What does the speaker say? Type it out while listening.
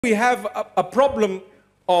We have a problem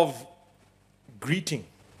of greeting.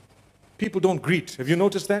 People don't greet. Have you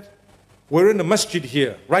noticed that? We're in a masjid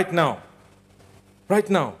here, right now. Right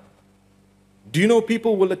now. Do you know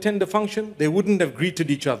people will attend a function? They wouldn't have greeted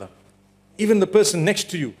each other. Even the person next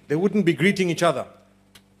to you, they wouldn't be greeting each other.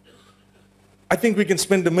 I think we can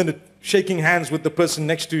spend a minute shaking hands with the person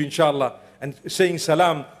next to you, inshallah, and saying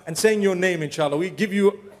salam, and saying your name, inshallah. We give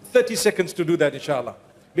you 30 seconds to do that, inshallah.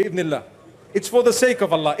 Bi'idhnillah. It's for the sake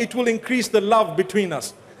of Allah. It will increase the love between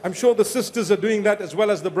us. I'm sure the sisters are doing that as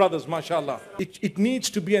well as the brothers, mashallah. It needs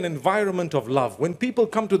to be an environment of love. When people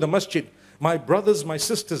come to the masjid, my brothers, my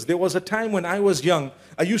sisters, there was a time when I was young,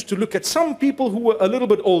 I used to look at some people who were a little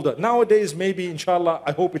bit older. Nowadays, maybe, inshallah,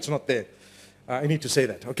 I hope it's not there. I need to say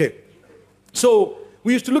that, okay. So,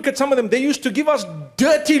 we used to look at some of them. They used to give us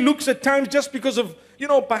dirty looks at times just because of,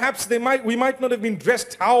 perhaps we might not have been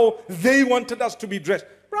dressed how they wanted us to be dressed.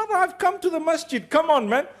 Brother, I've come to the masjid. Come on,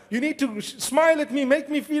 man. You need to smile at me, make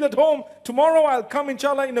me feel at home. Tomorrow I'll come,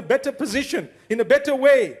 inshallah, in a better position, in a better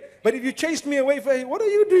way. But if you chased me away, what are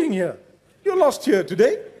you doing here? You're lost here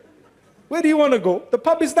today. Where do you want to go? The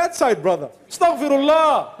pub is that side, brother.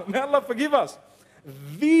 Astaghfirullah. May Allah forgive us.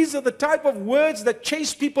 These are the type of words that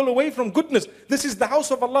chase people away from goodness. This is the house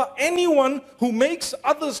of Allah. Anyone who makes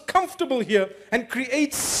others comfortable here and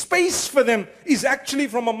creates space for them is actually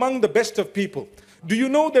from among the best of people. Do you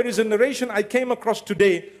know there is a narration I came across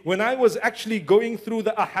today when I was actually going through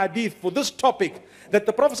the ahadith for this topic, that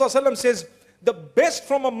the Prophet ﷺ says, the best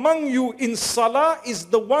from among you in salah is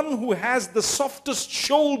the one who has the softest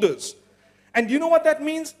shoulders. And you know what that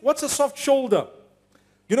means? What's a soft shoulder?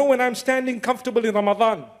 You know, when I'm standing comfortable in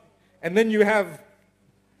Ramadan, and then you have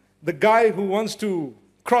the guy who wants to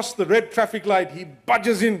cross the red traffic light, he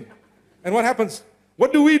budges in. And what happens?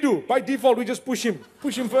 What do? By default, we just push him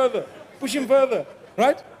further,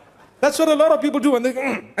 right? That's what a lot of people do.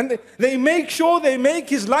 And they make sure they make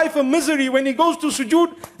his life a misery. When he goes to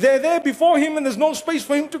sujood, they're there before him and there's no space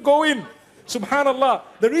for him to go in. Subhanallah.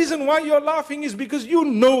 The reason why you're laughing is because you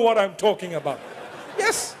know what I'm talking about.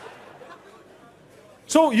 Yes.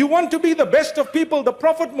 So you want to be the best of people. The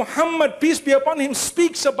Prophet Muhammad, peace be upon him,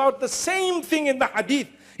 speaks about the same thing in the hadith.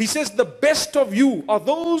 He says the best of you are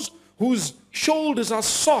those whose shoulders are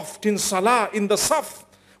soft in salah, in the saf.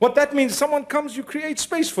 What that means, someone comes, you create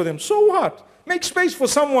space for them. So what? Make space for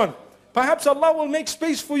someone. Perhaps Allah will make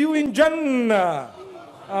space for you in Jannah.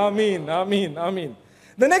 Ameen, ameen, ameen.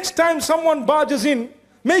 The next time someone barges in,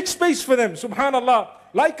 make space for them. Subhanallah.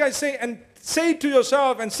 Like I say, and say to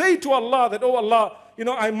yourself and say to Allah that, oh Allah,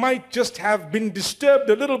 I might just have been disturbed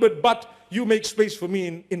a little bit, but you make space for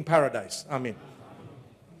me in paradise. Ameen.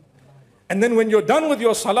 And then when you're done with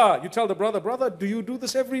your salah, you tell the brother, do you do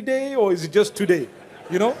this every day or is it just today?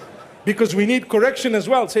 Because we need correction as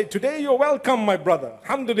well. Say, today you're welcome, my brother.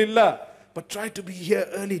 Alhamdulillah. But try to be here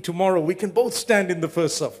early tomorrow. We can both stand in the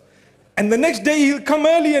first saf. And the next day he'll come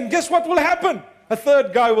early and guess what will happen? A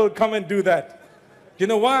third guy will come and do that. You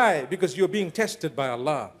know why? Because you're being tested by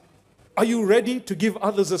Allah. Are you ready to give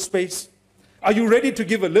others a space? Are you ready to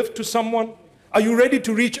give a lift to someone? Are you ready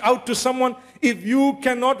to reach out to someone? If you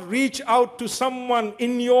cannot reach out to someone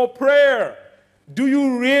in your prayer, do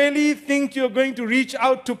you really think you're going to reach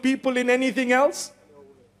out to people in anything else?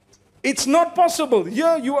 It's not possible.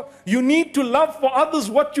 Here you need to love for others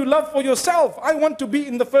what you love for yourself. I want to be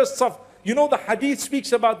in the first saf. The hadith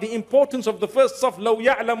speaks about the importance of the first saf. لو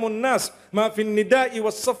يعلم الناس ما في النداء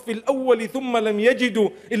والصف الأول ثم لم يجدوا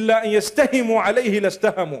إلا أن يستهموا عليه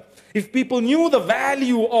لاستهموا. If people knew the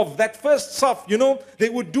value of that first saf, they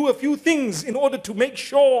would do a few things in order to make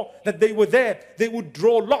sure that they were there. They would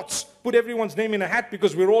draw lots, put everyone's name in a hat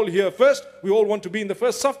because we're all here first. We all want to be in the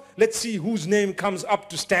first saf. Let's see whose name comes up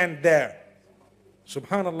to stand there.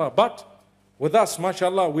 Subhanallah. But with us,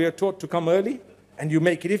 mashallah, we are taught to come early. And you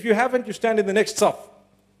make it. If you haven't, you stand in the next saf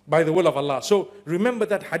by the will of Allah. So remember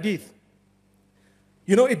that hadith.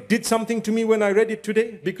 It did something to me when I read it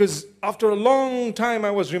today, because after a long time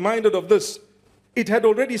I was reminded of this. It had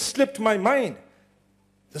already slipped my mind.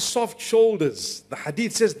 The soft shoulders. The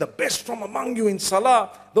hadith says the best from among you in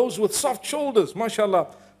salah, those with soft shoulders.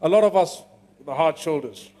 MashaAllah. A lot of us with the hard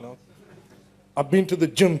shoulders. I've been to the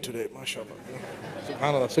gym today. MashaAllah.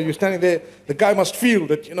 Subhanallah. So you're standing there. The guy must feel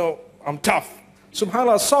that, I'm tough.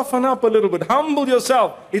 Subhanallah, soften up a little bit. Humble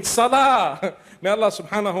yourself. It's salah. May Allah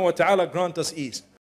subhanahu wa ta'ala grant us ease.